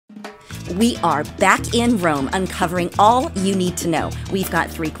We are back in Rome, uncovering all you need to know. We've got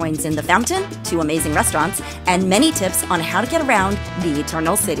 3 coins in the fountain, 2 amazing restaurants, and many tips on how to get around the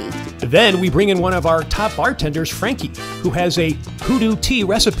Eternal City. Then we bring in one of our top bartenders, Frankie, who has a hoodoo tea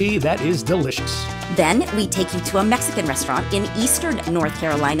recipe that is delicious. Then we take you to a Mexican restaurant in eastern North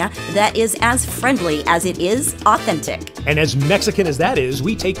Carolina that is as friendly as it is authentic. And as Mexican as that is,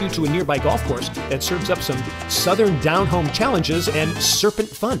 we take you to a nearby golf course that serves up some southern down-home challenges and serpent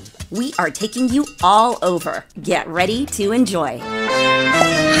fun. We are taking you all over. Get ready to enjoy.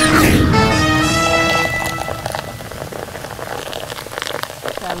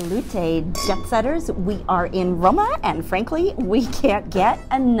 Salute, Jetsetters. We are in Roma, and frankly, we can't get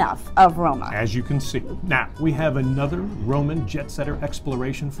enough of Roma. As you can see. Now, we have another Roman Jetsetter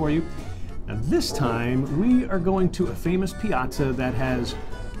exploration for you. Now, this time, we are going to a famous piazza that has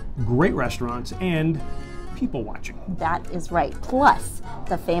great restaurants and people watching. That is right. Plus,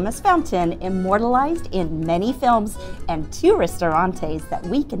 the famous fountain immortalized in many films and 2 Ristorantes that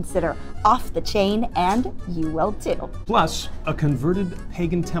we consider off the chain, and you will too. Plus, a converted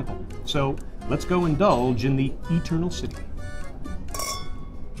pagan temple. So, let's go indulge in the Eternal City.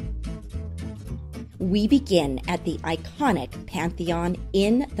 We begin at the iconic Pantheon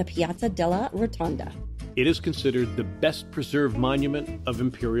in the Piazza della Rotonda. It is considered the best preserved monument of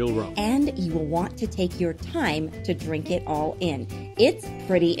Imperial Rome. And you will want to take your time to drink it all in. It's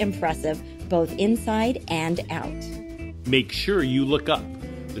pretty impressive, both inside and out. Make sure you look up.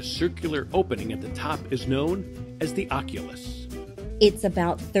 The circular opening at the top is known as the oculus. It's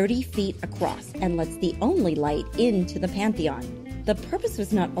about 30 feet across and lets the only light into the Pantheon. The purpose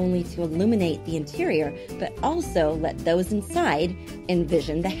was not only to illuminate the interior, but also let those inside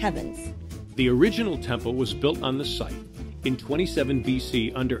envision the heavens. The original temple was built on the site in 27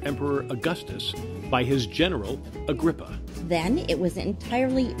 BC under Emperor Augustus by his general Agrippa. Then it was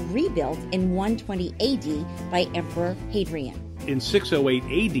entirely rebuilt in 120 AD by Emperor Hadrian. In 608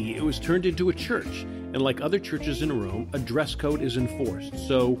 AD, it was turned into a church, and like other churches in Rome, a dress code is enforced,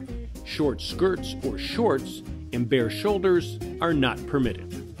 so short skirts or shorts and bare shoulders are not permitted.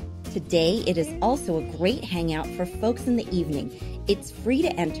 Today, it is also a great hangout for folks in the evening. It's free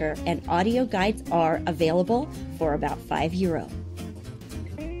to enter, and audio guides are available for about €5.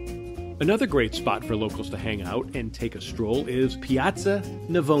 Another great spot for locals to hang out and take a stroll is Piazza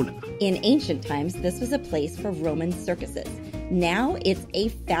Navona. In ancient times, this was a place for Roman circuses. Now it's a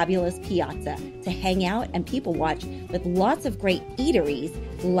fabulous piazza to hang out and people watch, with lots of great eateries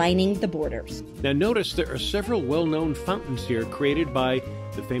lining the borders. Now notice there are several well-known fountains here created by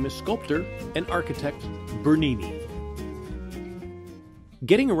the famous sculptor and architect Bernini.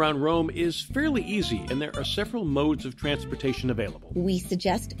 Getting around Rome is fairly easy, and there are several modes of transportation available. We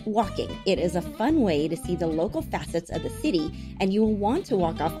suggest walking. It is a fun way to see the local facets of the city, and you will want to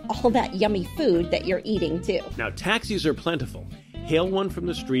walk off all that yummy food that you're eating too. Now, taxis are plentiful. Hail one from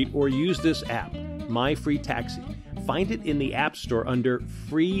the street or use this app, My Free Taxi. Find it in the App Store under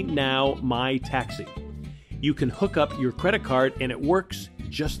Free Now My Taxi. You can hook up your credit card, and it works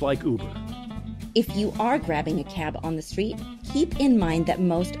just like Uber. If you are grabbing a cab on the street, keep in mind that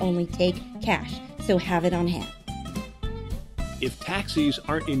most only take cash, so have it on hand. If taxis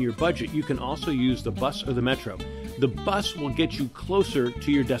aren't in your budget, you can also use the bus or the metro. The bus will get you closer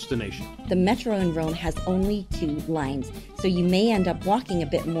to your destination. The metro in Rome has only 2 lines, so you may end up walking a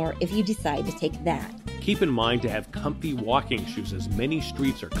bit more if you decide to take that. Keep in mind to have comfy walking shoes, as many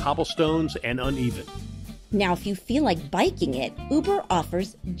streets are cobblestones and uneven. Now, if you feel like biking it, Uber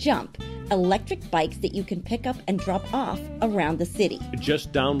offers Jump, electric bikes that you can pick up and drop off around the city.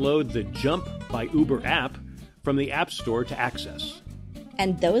 Just download the Jump by Uber app from the App Store to access.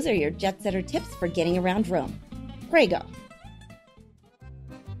 And those are your Jetsetter tips for getting around Rome. Prego.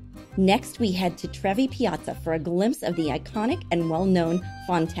 Next, we head to Trevi Piazza for a glimpse of the iconic and well-known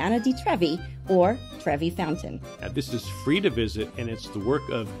Fontana di Trevi, or Trevi Fountain. Now, this is free to visit, and it's the work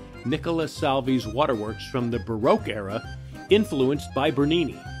of Nicola Salvi's waterworks from the Baroque era, influenced by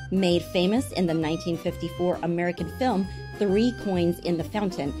Bernini. Made famous in the 1954 American film 3 Coins in the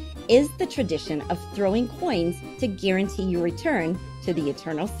Fountain, is the tradition of throwing coins to guarantee your return to the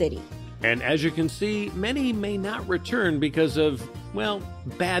Eternal City. And as you can see, many may not return because of, well,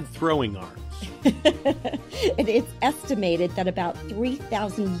 bad throwing arms. And it's estimated that about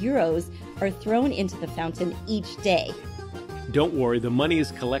 €3,000 are thrown into the fountain each day. Don't worry, the money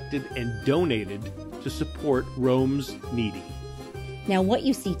is collected and donated to support Rome's needy. Now, what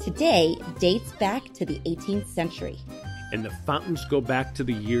you see today dates back to the 18th century. And the fountains go back to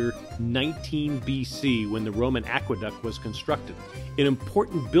the year 19 BC when the Roman aqueduct was constructed, an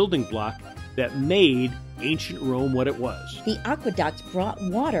important building block that made ancient Rome what it was. The aqueduct brought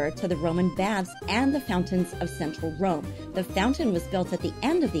water to the Roman baths and the fountains of central Rome. The fountain was built at the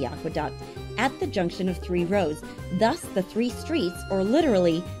end of the aqueduct at the junction of 3 roads. Thus, the 3 streets, or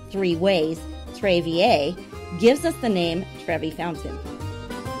literally 3 ways, Trevi, gives us the name Trevi Fountain.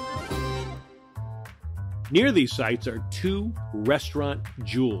 Near these sites are 2 restaurant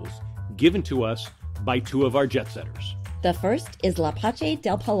jewels given to us by 2 of our jet-setters. The first is La Pace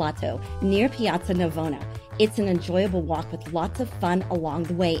del Palato, near Piazza Navona. It's an enjoyable walk with lots of fun along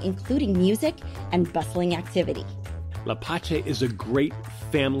the way, including music and bustling activity. La Pace is a great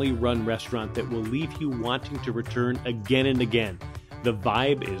family-run restaurant that will leave you wanting to return again and again. The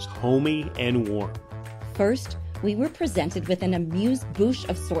vibe is homey and warm. First, we were presented with an amuse-bouche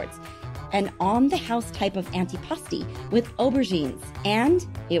of sorts, an on-the-house type of antipasti with aubergines, and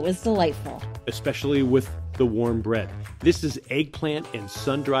it was delightful. Especially with the warm bread. This is eggplant and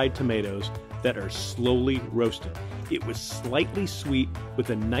sun-dried tomatoes that are slowly roasted. It was slightly sweet with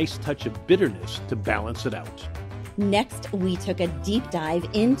a nice touch of bitterness to balance it out. Next, we took a deep dive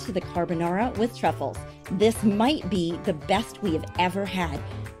into the carbonara with truffles. This might be the best we have ever had.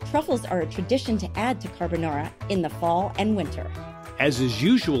 Truffles are a tradition to add to carbonara in the fall and winter. As is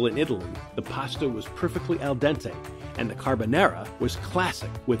usual in Italy, the pasta was perfectly al dente, and the carbonara was classic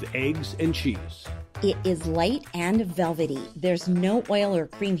with eggs and cheese. It is light and velvety. There's no oil or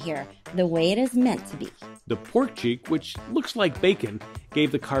cream here, the way it is meant to be. The pork cheek, which looks like bacon,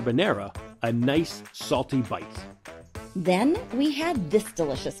 gave the carbonara a nice salty bite. Then we had this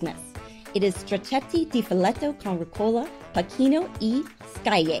deliciousness. It is stracchetti di filetto con ricotta, pacchino e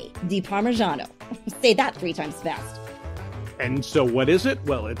scaglie di parmigiano. Say that 3 times fast. And so what is it?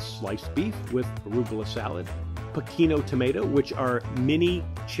 Well, it's sliced beef with arugula salad, pacchino tomato, which are mini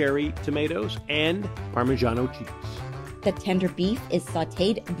cherry tomatoes, and Parmigiano cheese. The tender beef is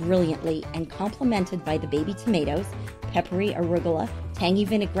sautéed brilliantly and complemented by the baby tomatoes, peppery arugula, tangy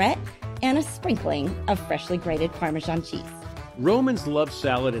vinaigrette, and a sprinkling of freshly grated Parmesan cheese. Romans love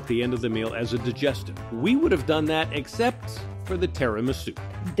salad at the end of the meal as a digestive. We would have done that except for the tiramisu.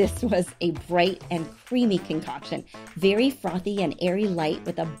 This was a bright and creamy concoction, very frothy and airy light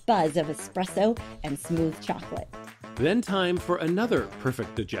with a buzz of espresso and smooth chocolate. Then time for another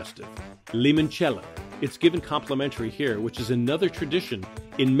perfect digestive, limoncello. It's given complimentary here, which is another tradition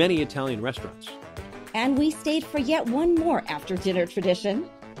in many Italian restaurants. And we stayed for yet one more after-dinner tradition,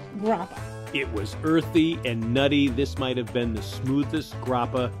 grappa. It was earthy and nutty. This might have been the smoothest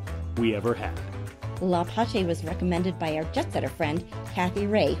grappa we ever had. La Pace was recommended by our jet-setter friend, Kathy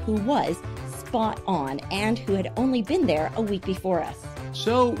Ray, who was spot on and who had only been there a week before us.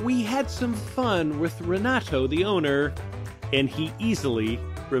 So we had some fun with Renato, the owner, and he easily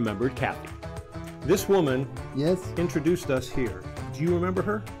remembered Kathy. This woman Yes, introduced us here. Do you remember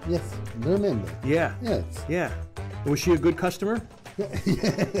her? yes, remember. Yeah. Yes. Yeah. Was she a good customer?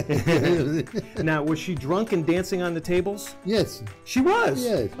 Now, was she drunk and dancing on the tables? Yes. She was?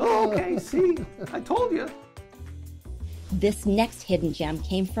 Yes. Oh, okay. See, I told you. This next hidden gem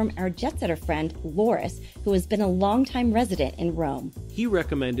came from our jet-setter friend, Loris, who has been a longtime resident in Rome. He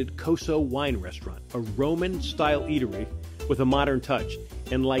recommended Coso Wine Restaurant, a Roman-style eatery with a modern touch.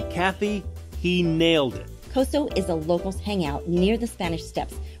 And like Kathy, he nailed it. Coso is a locals hangout near the Spanish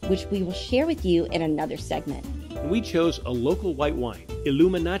Steps, which we will share with you in another segment. We chose a local white wine,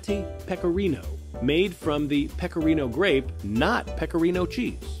 Illuminati Pecorino, made from the pecorino grape, not pecorino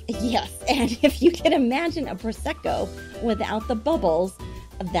cheese. Yes, and if you can imagine a Prosecco without the bubbles,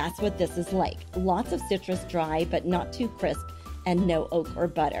 that's what this is like. Lots of citrus, dry but not too crisp, and no oak or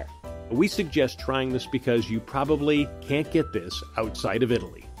butter. We suggest trying this because you probably can't get this outside of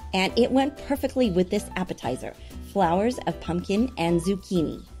Italy. And it went perfectly with this appetizer, flowers of pumpkin and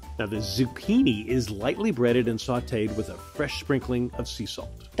zucchini. Now the zucchini is lightly breaded and sautéed with a fresh sprinkling of sea salt.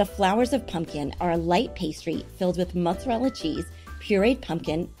 The flowers of pumpkin are a light pastry filled with mozzarella cheese, pureed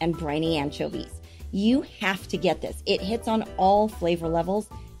pumpkin, and briny anchovies. You have to get this. It hits on all flavor levels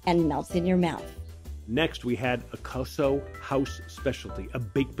and melts in your mouth. Next, we had a Coso house specialty, a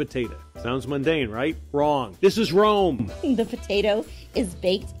baked potato. Sounds mundane, right? Wrong. This is Rome. The potato is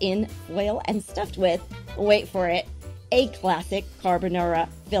baked in foil and stuffed with, wait for it, a classic carbonara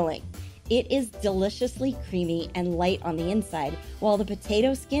filling. It is deliciously creamy and light on the inside, while the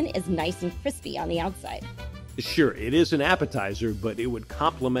potato skin is nice and crispy on the outside. Sure, it is an appetizer, but it would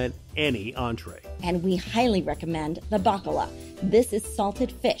complement any entree. And we highly recommend the bacala. This is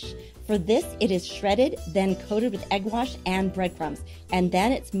salted fish. For this, it is shredded, then coated with egg wash and breadcrumbs, and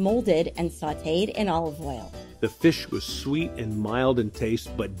then it's molded and sautéed in olive oil. The fish was sweet and mild in taste,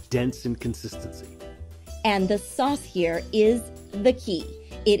 but dense in consistency. And the sauce here is the key.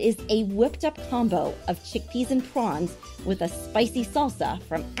 It is a whipped up combo of chickpeas and prawns with a spicy salsa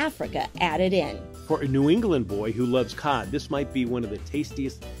from Africa added in. For a New England boy who loves cod, this might be one of the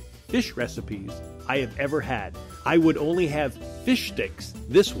tastiest fish recipes I have ever had. I would only have fish sticks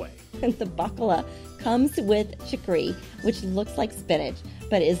this way. The bacala comes with chicory, which looks like spinach,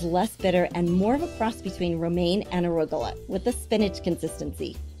 but is less bitter and more of a cross between romaine and arugula, with a spinach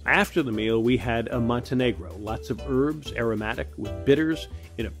consistency. After the meal, we had a Montenegro, lots of herbs, aromatic, with bitters,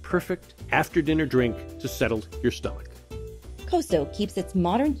 in a perfect after-dinner drink to settle your stomach. Costo keeps its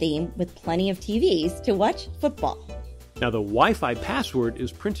modern theme with plenty of TVs to watch football. Now, the Wi-Fi password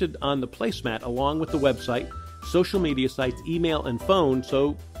is printed on the placemat along with the website, social media sites, email, and phone,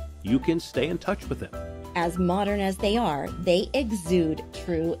 so you can stay in touch with them. As modern as they are, they exude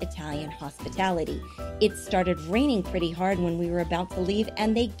true Italian hospitality. It started raining pretty hard when we were about to leave,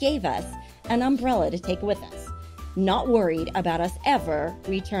 and they gave us an umbrella to take with us. Not worried about us ever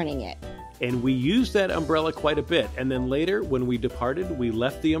returning it. And we used that umbrella quite a bit, and then later, when we departed, we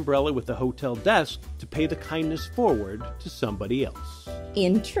left the umbrella with the hotel desk to pay the kindness forward to somebody else.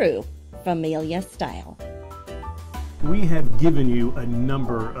 In true familia style. We have given you a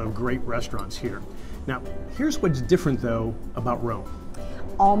number of great restaurants here. Now, here's what's different, though, about Rome.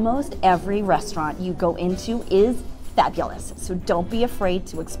 Almost every restaurant you go into is fabulous, so don't be afraid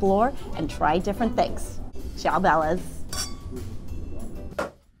to explore and try different things. Ciao, Bellas.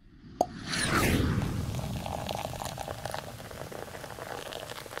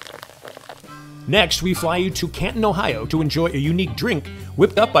 Next, we fly you to Canton, Ohio to enjoy a unique drink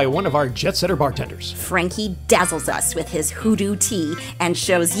whipped up by one of our Jetsetter bartenders. Frankie dazzles us with his hoodoo tea and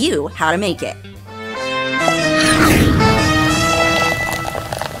shows you how to make it.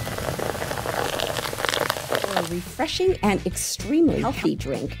 For a refreshing and extremely healthy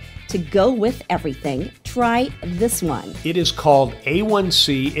drink to go with everything, try this one. It is called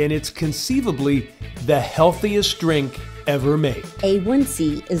A1C, and it's conceivably the healthiest drink ever made.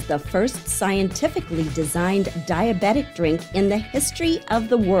 A1C is the first scientifically designed diabetic drink in the history of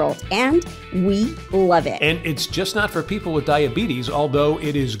the world, and we love it. And it's just not for people with diabetes, although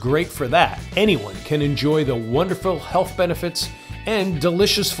it is great for that. Anyone can enjoy the wonderful health benefits and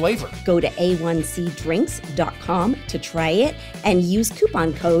delicious flavor. Go to a1cdrinks.com to try it and use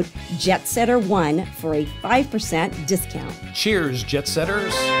coupon code JETSETTER1 for a 5% discount. Cheers,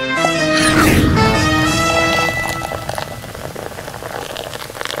 Jetsetters.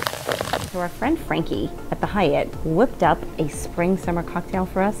 So our friend Frankie at the Hyatt whipped up a spring-summer cocktail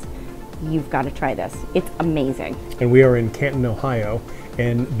for us. You've got to try this. It's amazing. And we are in Canton, Ohio,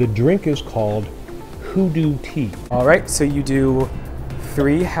 and the drink is called hoodoo tea. All right, so you do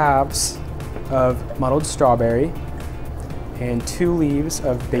 3 halves of muddled strawberry and 2 leaves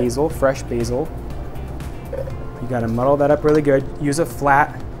of basil, fresh basil. You gotta muddle that up really good. Use a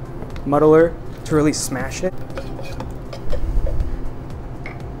flat muddler to really smash it.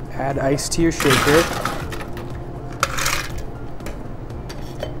 Add ice to your shaker.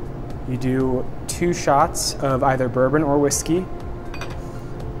 You do 2 shots of either bourbon or whiskey.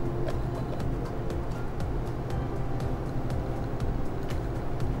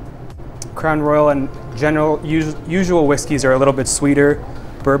 Crown Royal and usual whiskeys are a little bit sweeter.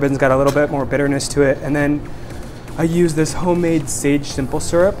 Bourbon's got a little bit more bitterness to it. And then I use this homemade sage simple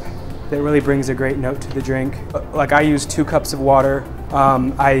syrup that really brings a great note to the drink. Like I use 2 cups of water.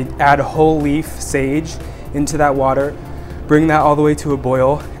 I add whole leaf sage into that water, bring that all the way to a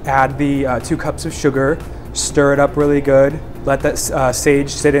boil, add the 2 cups of sugar, stir it up really good, let that sage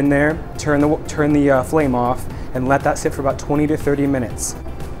sit in there, turn the flame off, and let that sit for about 20 to 30 minutes.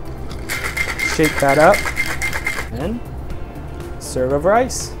 Shake that up, and serve over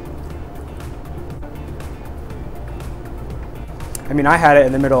ice. I mean, I had it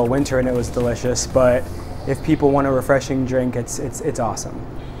in the middle of winter and it was delicious, but if people want a refreshing drink, it's awesome.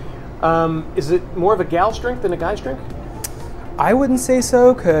 Is it more of a gal's drink than a guy's drink? I wouldn't say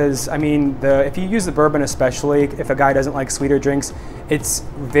so, because I mean, if you use the bourbon especially, if a guy doesn't like sweeter drinks, it's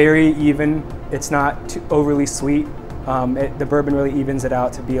very even. It's not too overly sweet. The bourbon really evens it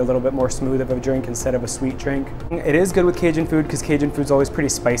out to be a little bit more smooth of a drink instead of a sweet drink. It is good with Cajun food because Cajun food's always pretty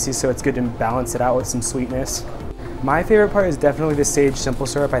spicy, so it's good to balance it out with some sweetness. My favorite part is definitely the sage simple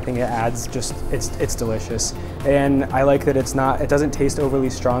syrup. I think it adds it's delicious. And I like that it doesn't taste overly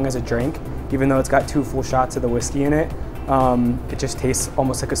strong as a drink, even though it's got 2 full shots of the whiskey in it. It just tastes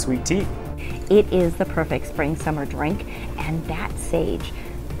almost like a sweet tea. It is the perfect spring-summer drink, and that sage,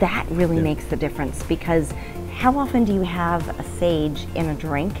 that really makes the difference, because how often do you have a sage in a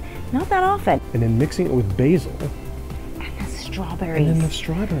drink? Not that often. And then mixing it with basil. And the strawberries. And then the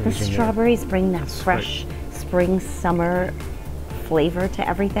strawberries. The strawberries bring that fresh spring, summer flavor to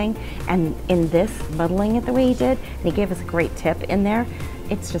everything. And in this, muddling it the way he did, and he gave us a great tip in there,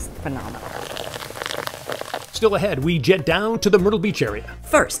 it's just phenomenal. Still ahead, we jet down to the Myrtle Beach area.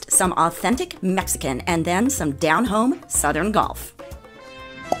 First, some authentic Mexican, and then some down-home Southern golf.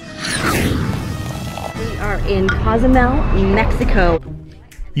 We are in Cozumel, Mexico.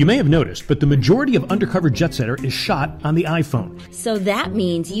 You may have noticed, but the majority of Undercover Jetsetter is shot on the iPhone. So that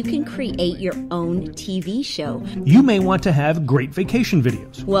means you can create your own TV show. You may want to have great vacation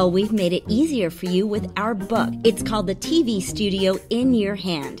videos. Well, we've made it easier for you with our book. It's called The TV Studio in Your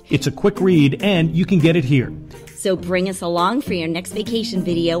Hand. It's a quick read, and you can get it here. So bring us along for your next vacation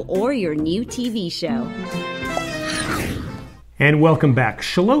video or your new TV show. And welcome back.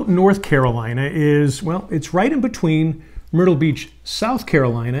 Charlotte, North Carolina is, well, it's right in between Myrtle Beach, South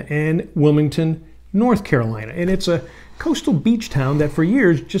Carolina, and Wilmington, North Carolina. And it's a coastal beach town that for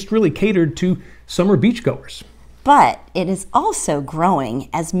years just really catered to summer beachgoers. But it is also growing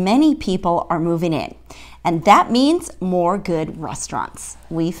as many people are moving in. And that means more good restaurants.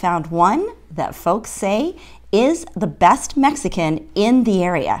 We found one that folks say is the best Mexican in the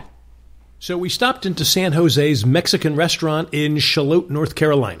area. So we stopped into San Jose's Mexican restaurant in Charlotte, North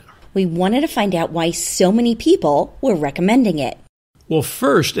Carolina. We wanted to find out why so many people were recommending it. Well,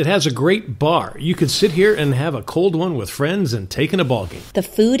 first, it has a great bar. You could sit here and have a cold one with friends and take in a ball game. The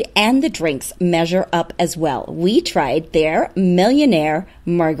food and the drinks measure up as well. We tried their Millionaire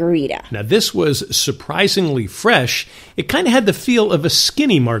Margarita. Now, this was surprisingly fresh. It kind of had the feel of a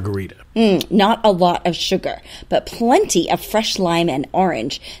skinny margarita. Not a lot of sugar, but plenty of fresh lime and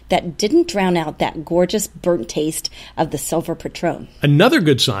orange that didn't drown out that gorgeous burnt taste of the Silver Patron. Another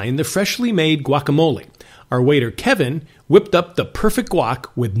good sign, the freshly made guacamole. Our waiter, Kevin, whipped up the perfect guac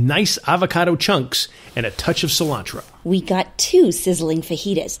with nice avocado chunks and a touch of cilantro. We got 2 sizzling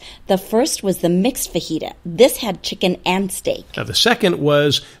fajitas. The first was the mixed fajita. This had chicken and steak. Now, the second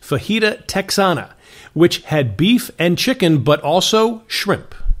was fajita texana, which had beef and chicken, but also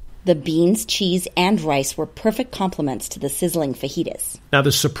shrimp. The beans, cheese, and rice were perfect complements to the sizzling fajitas. Now,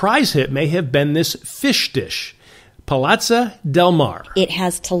 the surprise hit may have been this fish dish, Palazza del Mar. It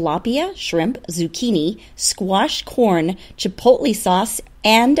has tilapia, shrimp, zucchini, squash, corn, chipotle sauce,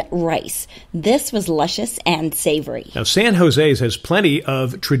 and rice. This was luscious and savory. Now, San Jose's has plenty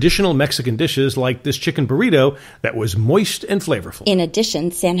of traditional Mexican dishes like this chicken burrito that was moist and flavorful. In addition,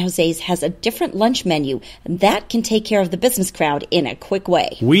 San Jose's has a different lunch menu that can take care of the business crowd in a quick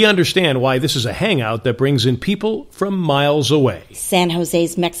way. We understand why this is a hangout that brings in people from miles away. San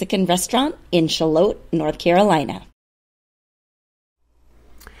Jose's Mexican restaurant in Charlotte, North Carolina.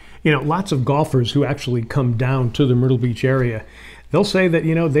 You know, lots of golfers who actually come down to the Myrtle Beach area, they'll say that,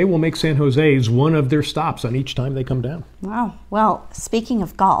 you know, they will make San Jose's one of their stops on each time they come down. Wow. Well, speaking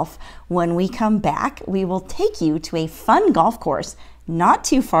of golf, when we come back, we will take you to a fun golf course not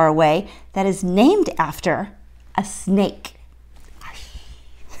too far away that is named after a snake.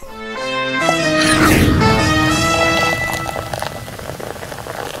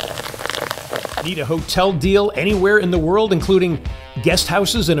 Need a hotel deal anywhere in the world, including guest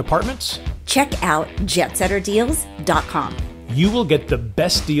houses and apartments? Check out jetsetterdeals.com. You will get the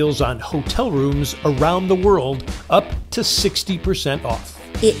best deals on hotel rooms around the world, up to 60% off.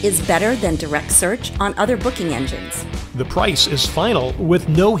 It is better than direct search on other booking engines. The price is final with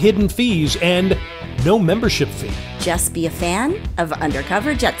no hidden fees and no membership fee. Just be a fan of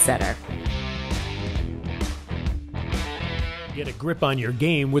Undercover Jetsetter. Get a grip on your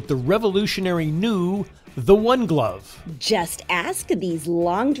game with the revolutionary new The One Glove. Just ask these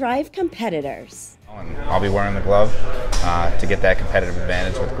long drive competitors. I'll be wearing the glove to get that competitive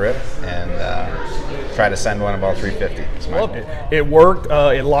advantage with grip and try to send one about 350. It's my goal. It worked.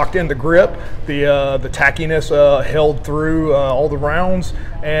 It locked in the grip. The tackiness held through all the rounds,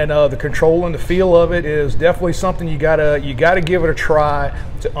 and the control and the feel of it is definitely something you gotta give it a try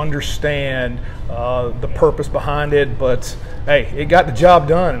to understand the purpose behind it. But hey, it got the job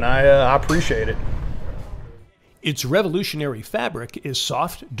done, and I appreciate it. Its revolutionary fabric is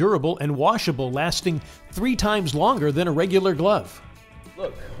soft, durable, and washable, lasting 3 times longer than a regular glove.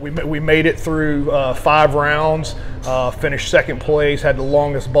 Look, we made it through 5 rounds, finished second place, had the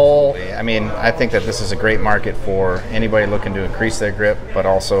longest ball. I mean, I think that this is a great market for anybody looking to increase their grip, but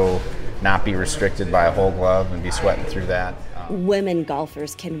also not be restricted by a whole glove and be sweating through that. Women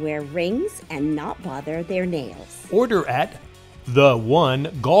golfers can wear rings and not bother their nails. Order at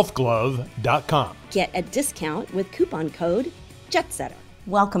theonegolfglove.com. Get a discount with coupon code JETSETTER.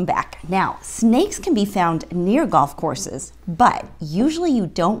 Welcome back. Now, snakes can be found near golf courses, but usually you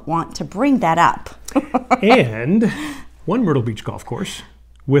don't want to bring that up. And One Myrtle Beach golf course,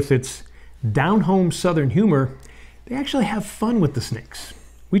 with its down-home southern humor, they actually have fun with the snakes.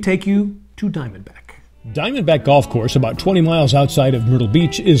 We take you to Diamondback. Diamondback Golf Course, about 20 miles outside of Myrtle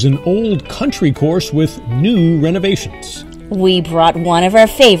Beach, is an old country course with new renovations. We brought one of our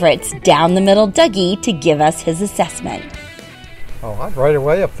favorites, down the middle Dougie, to give us his assessment. Oh, I'd rate it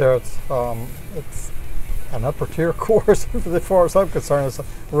way up there. It's an upper tier course as far as I'm concerned. It's a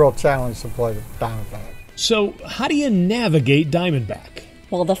real challenge to play the Diamondback. So, how do you navigate Diamondback?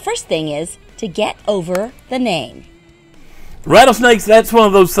 Well, the first thing is to get over the name. Rattlesnakes, that's one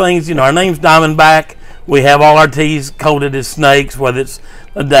of those things, our name's Diamondback. We have all our tees coated as snakes, whether it's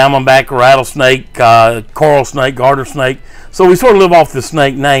a diamondback, rattlesnake, coral snake, garter snake. So we sort of live off the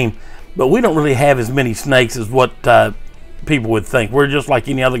snake name, but we don't really have as many snakes as what people would think. We're just like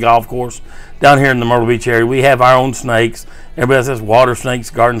any other golf course down here in the Myrtle Beach area. We have our own snakes. Everybody else has water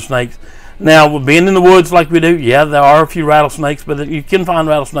snakes, garden snakes. Now, being in the woods like we do, yeah, there are a few rattlesnakes, but you can find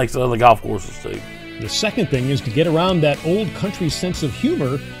rattlesnakes at other golf courses too. The second thing is to get around that old country sense of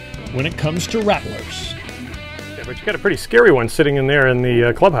humor when it comes to rattlers. Yeah, but you got a pretty scary one sitting in there in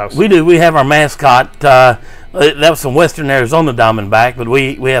the clubhouse. We do. We have our mascot. That was some Western Arizona Diamondback, but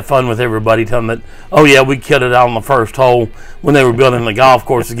we have fun with everybody, telling them that, oh yeah, we killed it out on the first hole when they were building the golf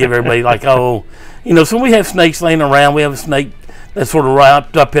course, to give everybody like, oh, so we have snakes laying around. We have a snake that's sort of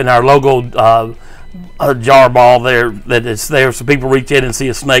wrapped up in our logo a jar ball there, that it's there, so people reach in and see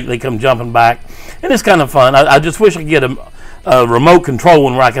a snake, they come jumping back, and it's kind of fun. I just wish I could get a remote control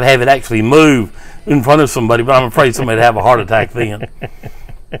one where I could have it actually move in front of somebody, but I'm afraid somebody would have a heart attack then.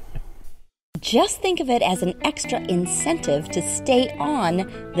 Just think of it as an extra incentive to stay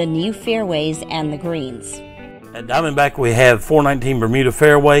on the new fairways and the greens. At Diamondback, we have 419 Bermuda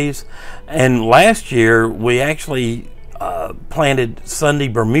fairways, and last year we actually planted Sunday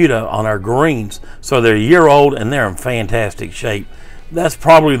Bermuda on our greens. So they're a year old and they're in fantastic shape. That's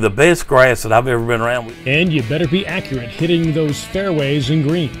probably the best grass that I've ever been around with. And you better be accurate hitting those fairways and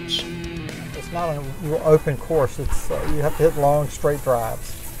greens. It's not a real open course. It's you have to hit long, straight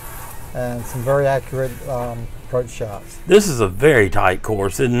drives and some very accurate approach shots. This is a very tight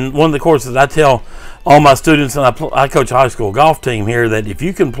course, and one of the courses I tell all my students, and I coach a high school golf team here, that if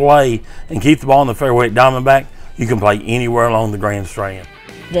you can play and keep the ball in the fairway at Diamondback, you can play anywhere along the Grand Strand.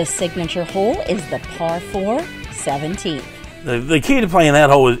 The signature hole is the par 4 17th. The key to playing that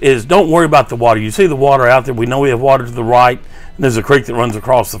hole is don't worry about the water. You see the water out there. We know we have water to the right, and there's a creek that runs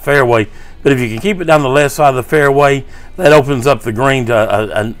across the fairway. But if you can keep it down the left side of the fairway, that opens up the green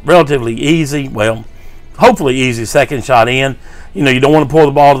to a relatively easy, well, hopefully easy second shot in. You don't want to pull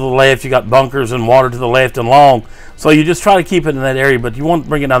the ball to the left. You got bunkers and water to the left and long. So you just try to keep it in that area, but you want to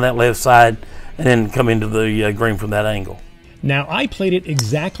bring it down that left side and then come into the green from that angle. Now, I played it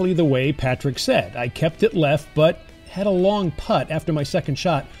exactly the way Patrick said. I kept it left, but had a long putt after my second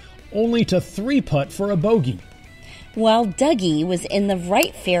shot, only to 3-putt for a bogey. While Dougie was in the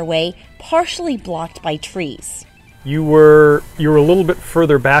right fairway, partially blocked by trees. You were a little bit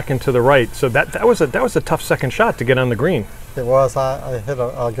further back and to the right, so that was a tough second shot to get on the green. It was. I hit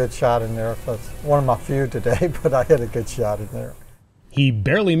a good shot in there. That's one of my few today, but I hit a good shot in there. He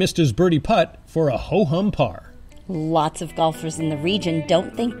barely missed his birdie putt for a ho-hum par. Lots of golfers in the region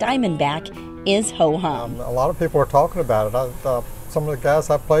don't think Diamondback is ho-hum. A lot of people are talking about it. Some of the guys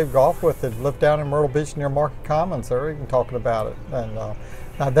I played golf with that live down in Myrtle Beach near Market Commons, they're even talking about it. And now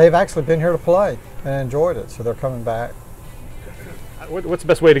they've actually been here to play and enjoyed it, so they're coming back. What's the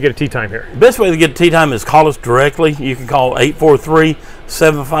best way to get a tee time here? The best way to get a tee time is call us directly. You can call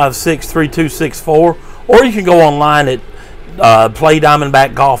 843-756-3264, or you can go online at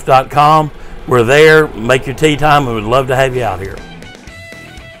playdiamondbackgolf.com. We're there. Make your tee time, and we'd love to have you out here.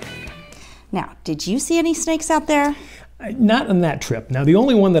 Now, did you see any snakes out there? Not on that trip. Now, the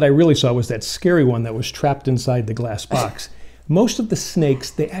only one that I really saw was that scary one that was trapped inside the glass box. Most of the snakes,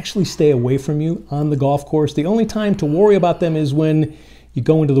 they actually stay away from you on the golf course. The only time to worry about them is when you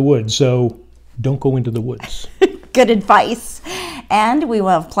go into the woods, so don't go into the woods. Good advice. And we will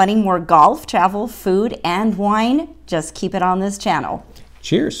have plenty more golf, travel, food, and wine. Just keep it on this channel.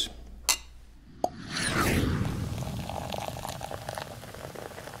 Cheers.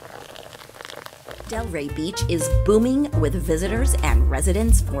 Delrey Beach is booming with visitors and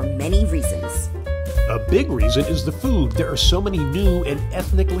residents for many reasons. A big reason is the food. There are so many new and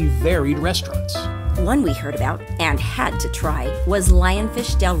ethnically varied restaurants. One we heard about and had to try was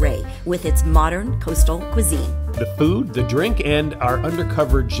Lionfish Delrey with its modern coastal cuisine. The food, the drink, and our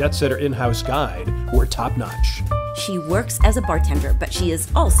Undercover Jetsetter in-house guide were top-notch. She works as a bartender, but she is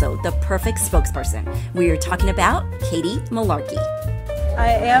also the perfect spokesperson. We are talking about Katie Malarkey. I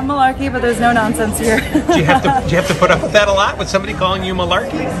am malarkey, but there's no nonsense here. Do you have to put up with that a lot with somebody calling you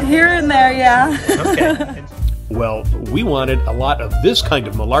malarkey? Here and there, yeah. Okay. Well, we wanted a lot of this kind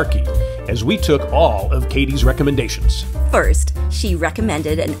of malarkey as we took all of Katie's recommendations. First, she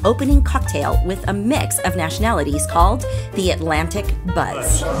recommended an opening cocktail with a mix of nationalities called the Atlantic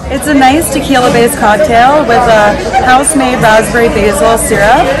Buzz. It's a nice tequila-based cocktail with a house-made raspberry basil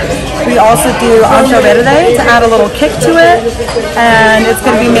syrup. We also do ancho verde to add a little kick to it, and it's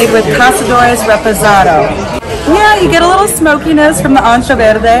going to be made with Cazadores reposado. Yeah, you get a little smokiness from the ancho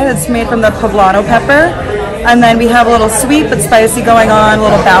verde. It's made from the poblano pepper. And then we have a little sweet but spicy going on, a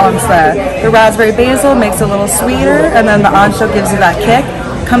little balance there. The raspberry basil makes it a little sweeter, and then the ancho gives you that kick.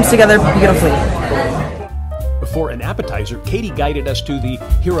 Comes together beautifully. For an appetizer, Katie guided us to the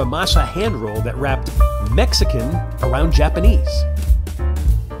hiramasa hand roll that wrapped Mexican around Japanese.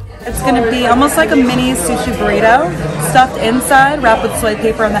 It's going to be almost like a mini sushi burrito, stuffed inside, wrapped with soy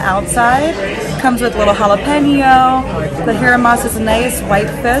paper on the outside. Comes with a little jalapeno. The hiramasa is a nice white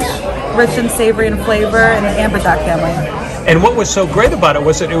fish, rich and savory in flavor, in the amberjack family. And what was so great about it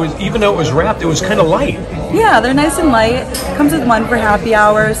was that it was, even though it was wrapped, it was kind of light. Yeah, they're nice and light. Comes with one for happy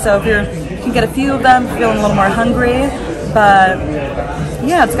hour, so if you can get a few of them, feeling a little more hungry. But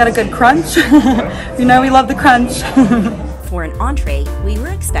yeah, it's got a good crunch. You know we love the crunch. For an entree, we were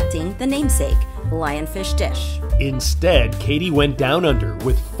expecting the namesake, lionfish dish. Instead, Katie went down under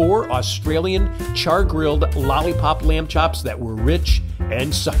with 4 Australian char-grilled lollipop lamb chops that were rich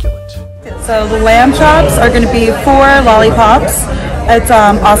and succulent. So the lamb chops are going to be 4 lollipops. It's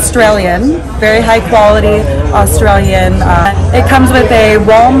Australian, very high quality Australian. It comes with a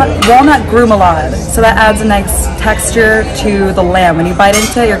walnut grummelade, so that adds a nice texture to the lamb. When you bite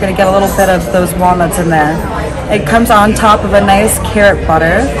into it, you're going to get a little bit of those walnuts in there. It comes on top of a nice carrot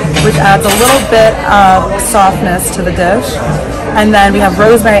butter, which adds a little bit of softness to the dish. And then we have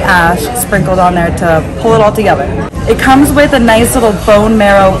rosemary ash sprinkled on there to pull it all together. It comes with a nice little bone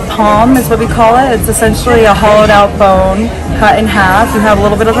marrow palm, is what we call it. It's essentially a hollowed out bone cut in half. You have a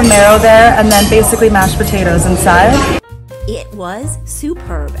little bit of the marrow there, and then basically mashed potatoes inside. It was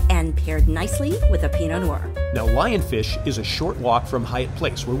superb and paired nicely with a Pinot Noir. Now, Lionfish is a short walk from Hyatt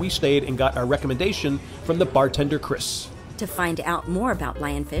Place, where we stayed and got our recommendation from the bartender, Chris. To find out more about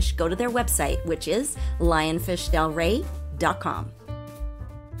Lionfish, go to their website, which is lionfishdelray.com.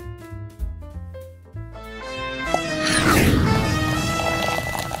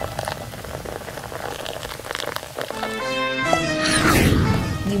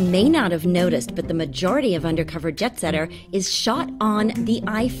 You may not have noticed, but the majority of Undercover Jetsetter is shot on the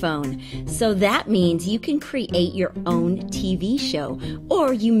iPhone. So that means you can create your own TV show,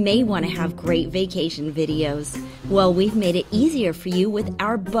 or you may want to have great vacation videos. Well, we've made it easier for you with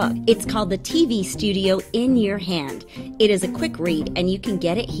our book. It's called The TV Studio in Your Hand. It is a quick read, and you can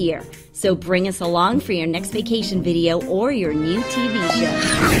get it here. So bring us along for your next vacation video or your new TV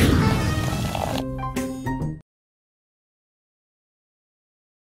show.